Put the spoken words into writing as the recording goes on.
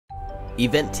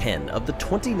Event 10 of the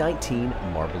 2019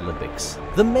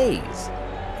 MarrbleLympics, the Maze.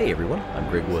 Hey everyone, I'm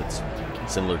Greg Woods.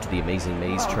 Similar to the Amazing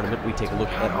Maze tournament, we take a look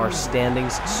at our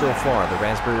standings so far. The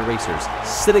Raspberry Racers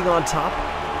sitting on top,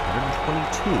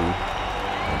 122.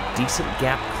 A decent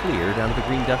gap clear down to the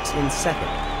Green Ducks in second.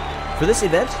 For this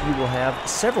event, you will have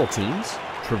several teams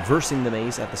traversing the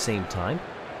maze at the same time.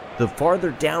 The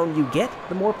farther down you get,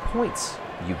 the more points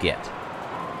you get.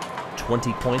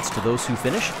 20 points to those who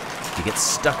finish. You get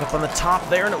stuck up on the top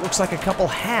there, and it looks like a couple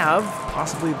have,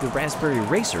 possibly the Raspberry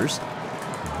Racers,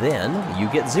 then you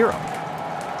get 0.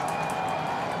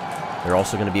 There are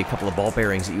also going to be a couple of ball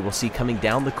bearings that you will see coming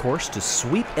down the course to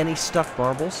sweep any stuck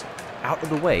marbles out of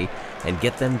the way and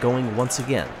get them going once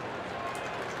again.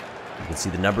 You can see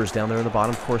the numbers down there on the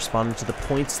bottom corresponding to the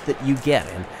points that you get,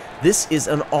 and this is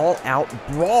an all-out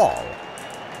brawl.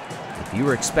 If you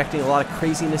were expecting a lot of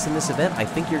craziness in this event, I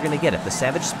think you're going to get it. The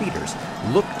Savage Speeders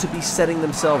look to be setting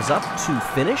themselves up to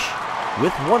finish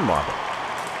with 1 marble.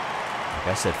 Like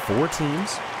I said, 4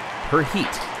 teams per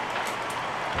heat.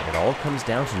 And it all comes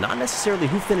down to not necessarily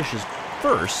who finishes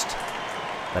first,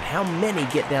 but how many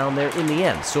get down there in the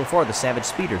end. So far, the Savage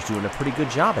Speeders doing a pretty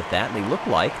good job at that, and they look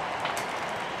like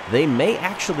they may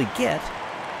actually get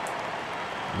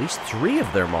at least 3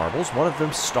 of their marbles. One of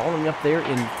them stalling up there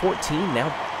in 14,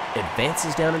 now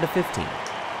advances down into 15.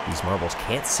 These marbles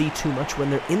can't see too much when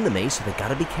they're in the maze, so they got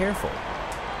to be careful.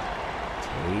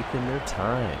 Taking their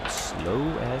time, slow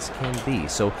as can be.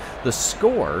 So the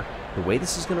score, the way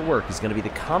this is going to work, is going to be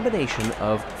the combination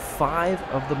of 5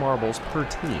 of the marbles per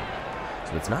team.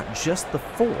 So it's not just the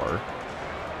 4.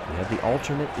 We have the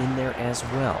alternate in there as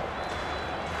well.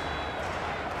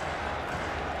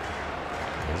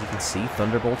 As you can see,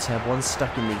 Thunderbolts have one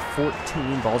stuck in the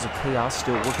 14. Balls of Chaos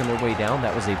still working their way down.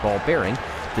 That was a ball bearing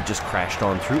that just crashed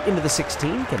on through into the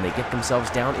 16. Can they get themselves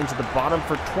down into the bottom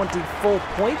for 20 full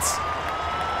points?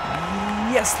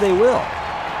 Yes, they will.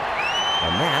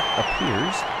 And that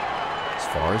appears as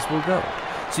far as we'll go.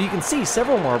 So you can see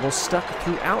several marbles stuck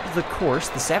throughout the course.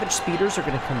 The Savage Speeders are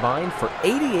going to combine for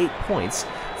 88 points.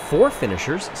 4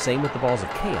 finishers, same with the Balls of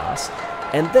Chaos,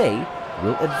 and they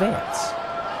will advance.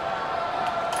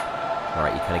 All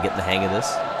right, you kind of getting the hang of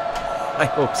this? I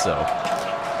hope so.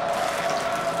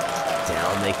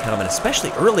 Down they come, and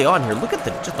especially early on here, look at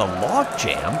just the log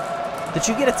jam that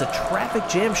you get. It's a traffic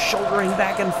jam, shouldering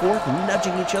back and forth,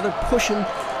 nudging each other, pushing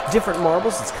different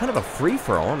marbles. It's kind of a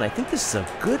free-for-all, and I think this is a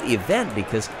good event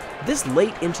because this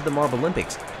late into the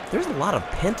MarrbleLympics, there's a lot of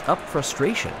pent-up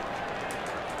frustration.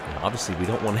 And obviously, we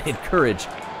don't want to encourage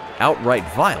outright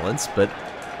violence, but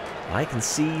I can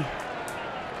see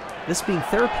this being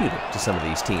therapeutic to some of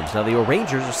these teams. Now, the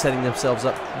O'Rangers are setting themselves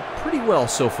up pretty well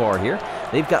so far here.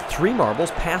 They've got 3 marbles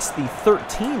past the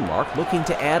 13 mark, looking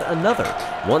to add another.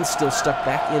 One still stuck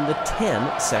back in the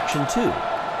 10, section 2.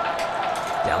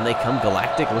 Down they come,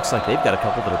 Galactic. Looks like they've got a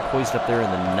couple that are poised up there in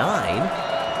the 9.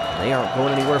 And they aren't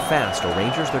going anywhere fast.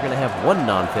 O'Rangers, they're going to have 1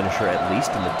 non-finisher at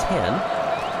least in the 10.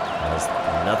 As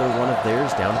another one of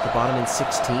theirs down at the bottom in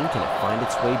 16. Can it find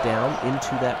its way down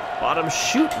into that bottom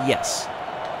chute? Yes.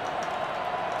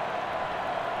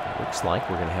 Looks like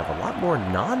we're going to have a lot more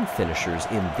non-finishers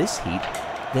in this heat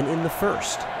than in the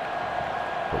first.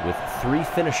 But with 3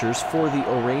 finishers for the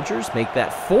O'Rangers, make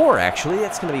that 4 actually.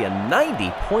 That's going to be a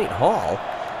 90-point haul.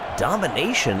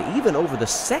 Domination even over the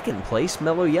second place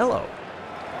Mellow Yellow.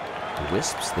 The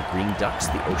Wisps, the Green Ducks,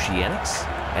 the Oceanics,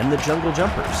 and the Jungle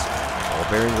Jumpers. Ball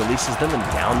bearing releases them and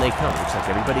down they come. Looks like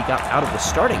everybody got out of the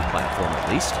starting platform at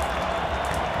least.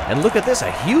 And look at this,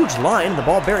 a huge line. The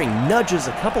ball bearing nudges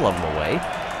a couple of them away.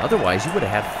 Otherwise, you would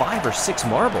have had 5 or 6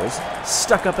 marbles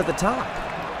stuck up at the top.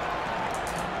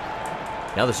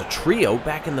 Now there's a trio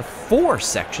back in the 4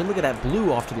 section. Look at that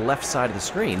blue off to the left side of the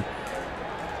screen.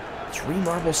 3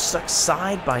 marbles stuck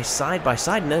side by side by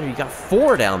side. And then you got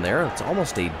 4 down there. It's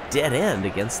almost a dead end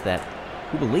against that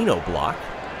Hubelino block.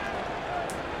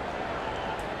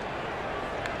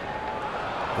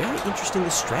 Very interesting, the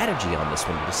strategy on this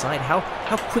one to decide how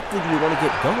quickly do you want to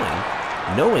get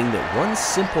going, knowing that one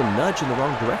simple nudge in the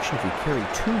wrong direction, if you carry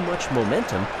too much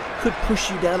momentum, could push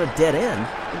you down a dead end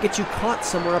and get you caught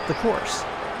somewhere up the course.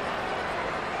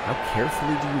 How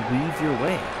carefully do you weave your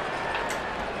way?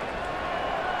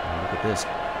 And look at this.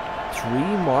 3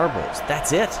 marbles.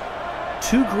 That's it.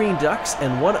 2 Green Ducks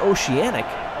and 1 Oceanic.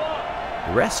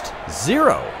 The rest,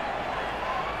 0.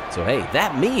 So hey,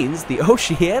 that means the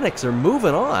Oceanics are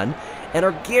moving on and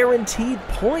are guaranteed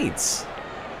points.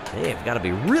 They've got to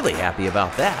be really happy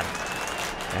about that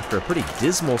after a pretty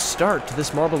dismal start to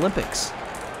this MarrbleLympics.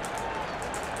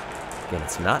 Again,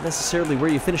 it's not necessarily where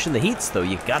you finish in the heats, though.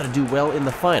 You've got to do well in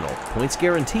the final. Points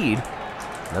guaranteed,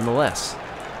 nonetheless.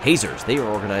 Hazers, they are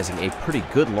organizing a pretty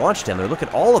good launch down there. Look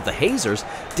at all of the Hazers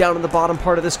down in the bottom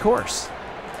part of this course.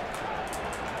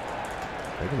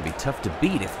 They're going to be tough to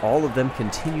beat if all of them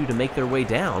continue to make their way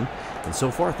down. And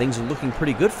so far, things are looking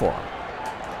pretty good for them.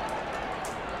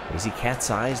 Crazy Cat's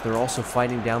Eyes, they're also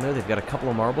fighting down there. They've got a couple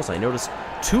of marbles. I noticed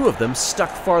 2 of them stuck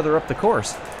farther up the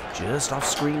course, just off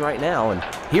screen right now. And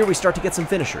here we start to get some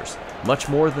finishers, much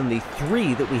more than the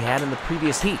 3 that we had in the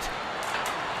previous heat.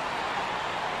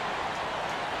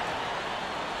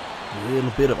 A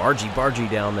little bit of argy-bargy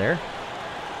down there.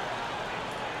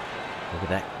 Look at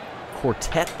that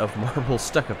quartet of marbles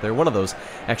stuck up there. One of those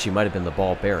actually might have been the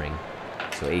ball bearing.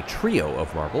 So a trio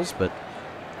of marbles, but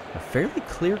a fairly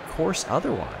clear course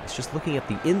otherwise. Just looking at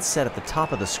the inset at the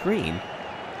top of the screen,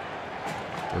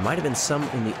 there might have been some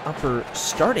in the upper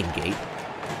starting gate.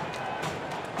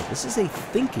 But this is a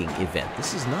thinking event.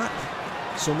 This is not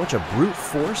so much a brute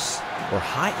force or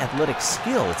high athletic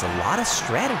skill. It's a lot of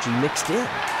strategy mixed in.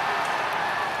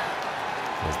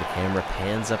 As the camera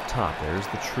pans up top, there's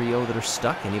the trio that are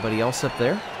stuck. Anybody else up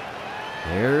there?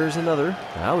 There's another.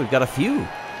 Now we've got a few.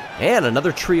 And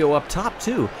another trio up top,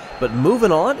 too. But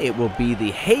moving on, it will be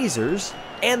the Hazers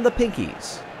and the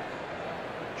Pinkies.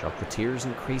 Chocolatiers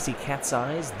and Crazy Cat's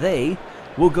Eyes, they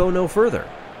will go no further.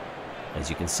 As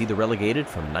you can see, the relegated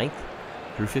from 9th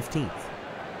through 15th.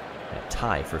 A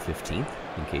tie for 15th,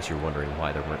 in case you're wondering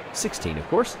why there weren't 16, of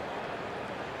course.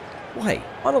 Well, hey,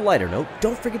 on a lighter note,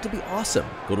 don't forget to be awesome.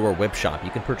 Go to our web shop.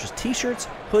 You can purchase t-shirts,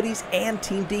 hoodies, and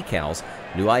team decals.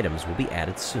 New items will be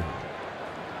added soon.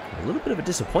 A little bit of a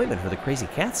disappointment for the Crazy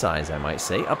Cat's Eyes, I might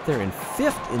say, up there in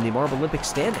 5th in the MarrbleLympics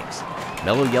standings.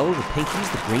 Mellow Yellow, the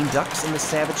Pinkies, the Green Ducks, and the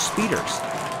Savage Speeders.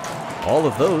 All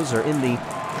of those are in the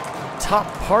top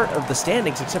part of the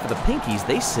standings, except for the Pinkies.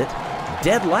 They sit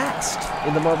dead last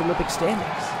in the MarrbleLympics standings.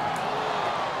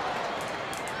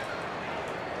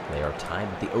 They are tied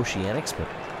with the Oceanics, but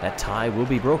that tie will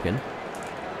be broken,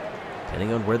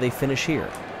 depending on where they finish here.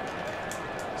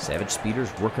 Savage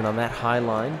Speeders working on that high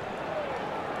line.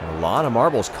 And a lot of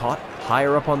marbles caught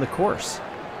higher up on the course.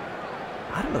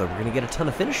 I don't know that we're going to get a ton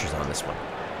of finishers on this one.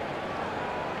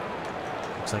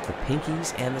 Looks like the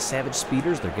Pinkies and the Savage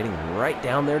Speeders, they're getting right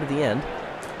down there to the end.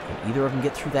 Can either of them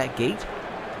get through that gate?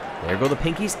 There go the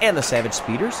Pinkies and the Savage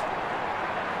Speeders.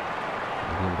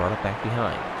 They're being brought up back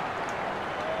behind.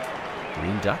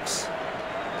 Green Ducks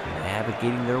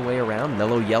navigating their way around.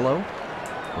 Mellow Yellow.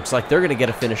 Looks like they're going to get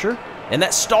a finisher. And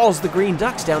that stalls the Green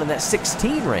Ducks down in that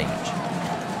 16 range.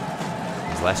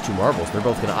 These last 2 marbles, they're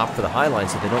both going to opt for the high line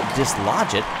so they don't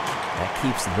dislodge it. That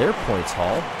keeps their points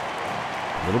haul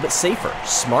a little bit safer.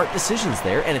 Smart decisions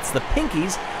there. And it's the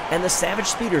Pinkies and the Savage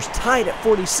Speeders tied at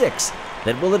 46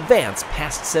 that will advance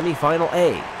past semifinal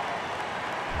A.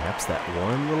 Perhaps that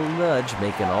one little nudge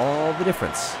making all the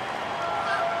difference.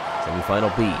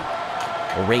 Semifinal B.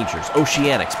 Rangers,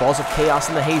 Oceanics, Balls of Chaos,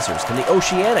 and the Hazers. Can the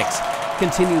Oceanics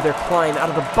continue their climb out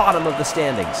of the bottom of the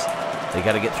standings? They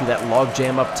got to get through that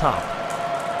logjam up top.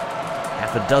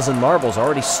 Half a dozen marbles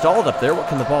already stalled up there. What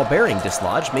can the ball bearing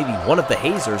dislodge? Maybe one of the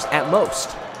Hazers at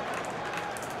most.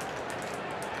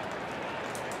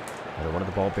 Another one of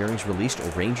the ball bearings released.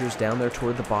 Rangers down there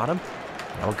toward the bottom.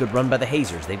 Now a good run by the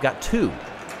Hazers. They've got 2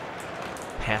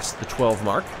 past the 12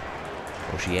 mark.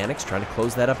 Oceanics trying to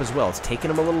close that up as well. It's taken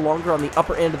them a little longer on the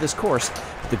upper end of this course,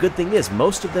 but the good thing is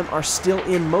most of them are still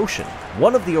in motion.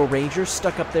 One of the O-Rangers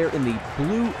stuck up there in the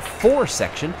blue 4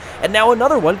 section, and now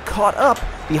another one caught up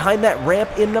behind that ramp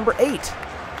in number 8.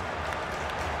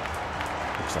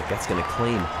 Looks like that's going to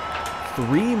claim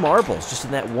 3 marbles just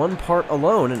in that one part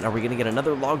alone, and are we going to get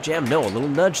another logjam? No, a little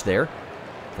nudge there.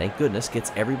 Thank goodness,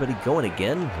 gets everybody going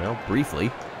again, well, briefly.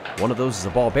 One of those is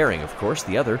a ball bearing, of course.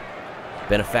 The other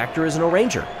benefactor is an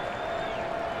O-Ranger.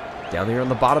 Down here on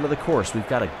the bottom of the course, we've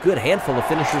got a good handful of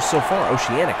finishers so far.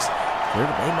 Oceanics,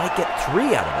 they might get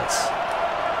 3 out of this.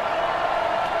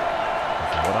 And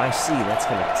from what I see, that's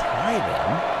going to tie them.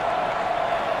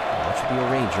 That should be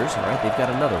O-Rangers. All right, they've got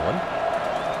another one.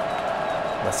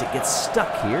 Unless it gets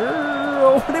stuck here.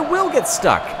 Oh, and it will get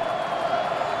stuck.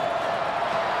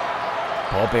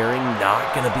 Ball bearing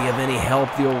not going to be of any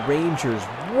help. The O-Rangers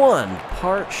 1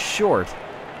 part short.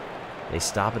 They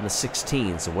stop in the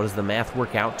 16, so what does the math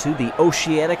work out to? The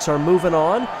Oceanics are moving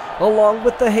on, along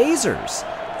with the Hazers.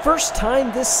 First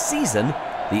time this season,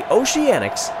 the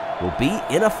Oceanics will be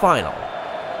in a final.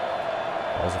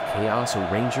 Balls of Chaos,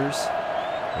 O-Rangers,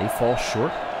 they fall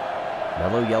short.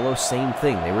 Mellow Yellow, same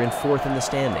thing. They were in 4th in the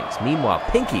standings. Meanwhile,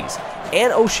 Pinkies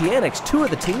and Oceanics, 2 of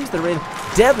the teams that are in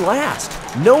dead last.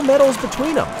 No medals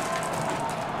between them.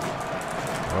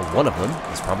 Well, one of them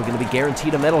is probably going to be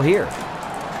guaranteed a medal here.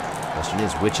 Question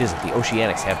is, which is it? The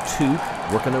Oceanics have 2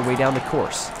 working their way down the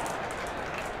course.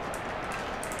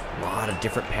 A lot of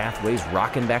different pathways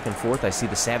rocking back and forth. I see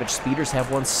the Savage Speeders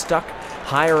have one stuck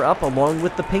higher up along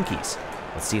with the Pinkies.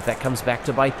 Let's see if that comes back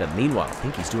to bite them. Meanwhile,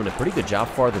 Pinky's doing a pretty good job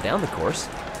farther down the course.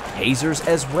 Hazers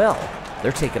as well.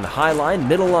 They're taking the high line,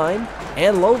 middle line,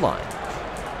 and low line.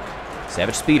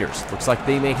 Savage Speeders, looks like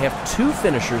they may have two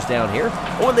finishers down here,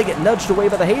 or they get nudged away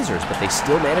by the Hazers, but they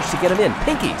still manage to get them in.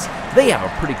 Pinkies, they have a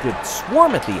pretty good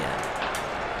swarm at the end.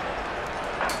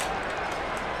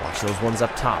 Watch those ones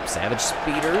up top. Savage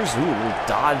Speeders, ooh, a little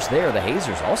dodge there. The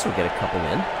Hazers also get a couple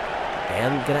in.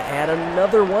 And gonna add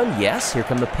another one. Yes, here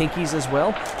come the Pinkies as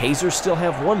well. Hazers still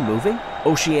have one moving.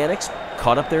 Oceanics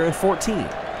caught up there in 14.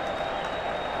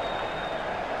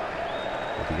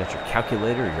 Hope you got your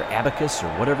calculator or your abacus or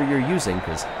whatever you're using,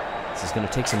 because this is going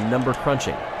to take some number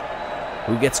crunching.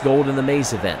 Who gets gold in the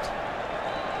maze event?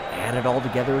 Add it all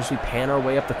together as we pan our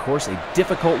way up the course. A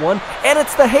difficult one, and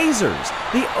it's the Hazers.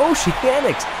 The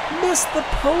Oceanics missed the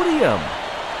podium.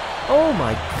 Oh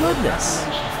my goodness.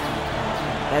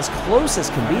 As close as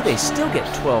can be, they still get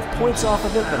 12 points off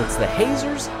of it, but it's the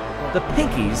Hazers, the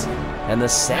Pinkies, and the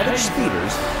Savage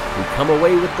Speeders who come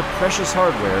away with the precious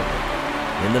hardware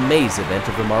in the maze event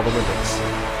of the MarrbleLympics.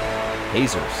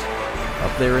 Hazers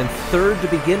up there in third to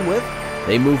begin with.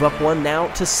 They move up one now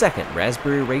to second.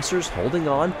 Raspberry Racers holding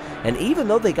on, and even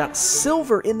though they got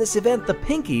silver in this event, the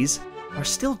Pinkies are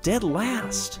still dead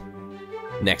last.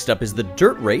 Next up is the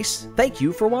dirt race. Thank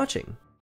you for watching.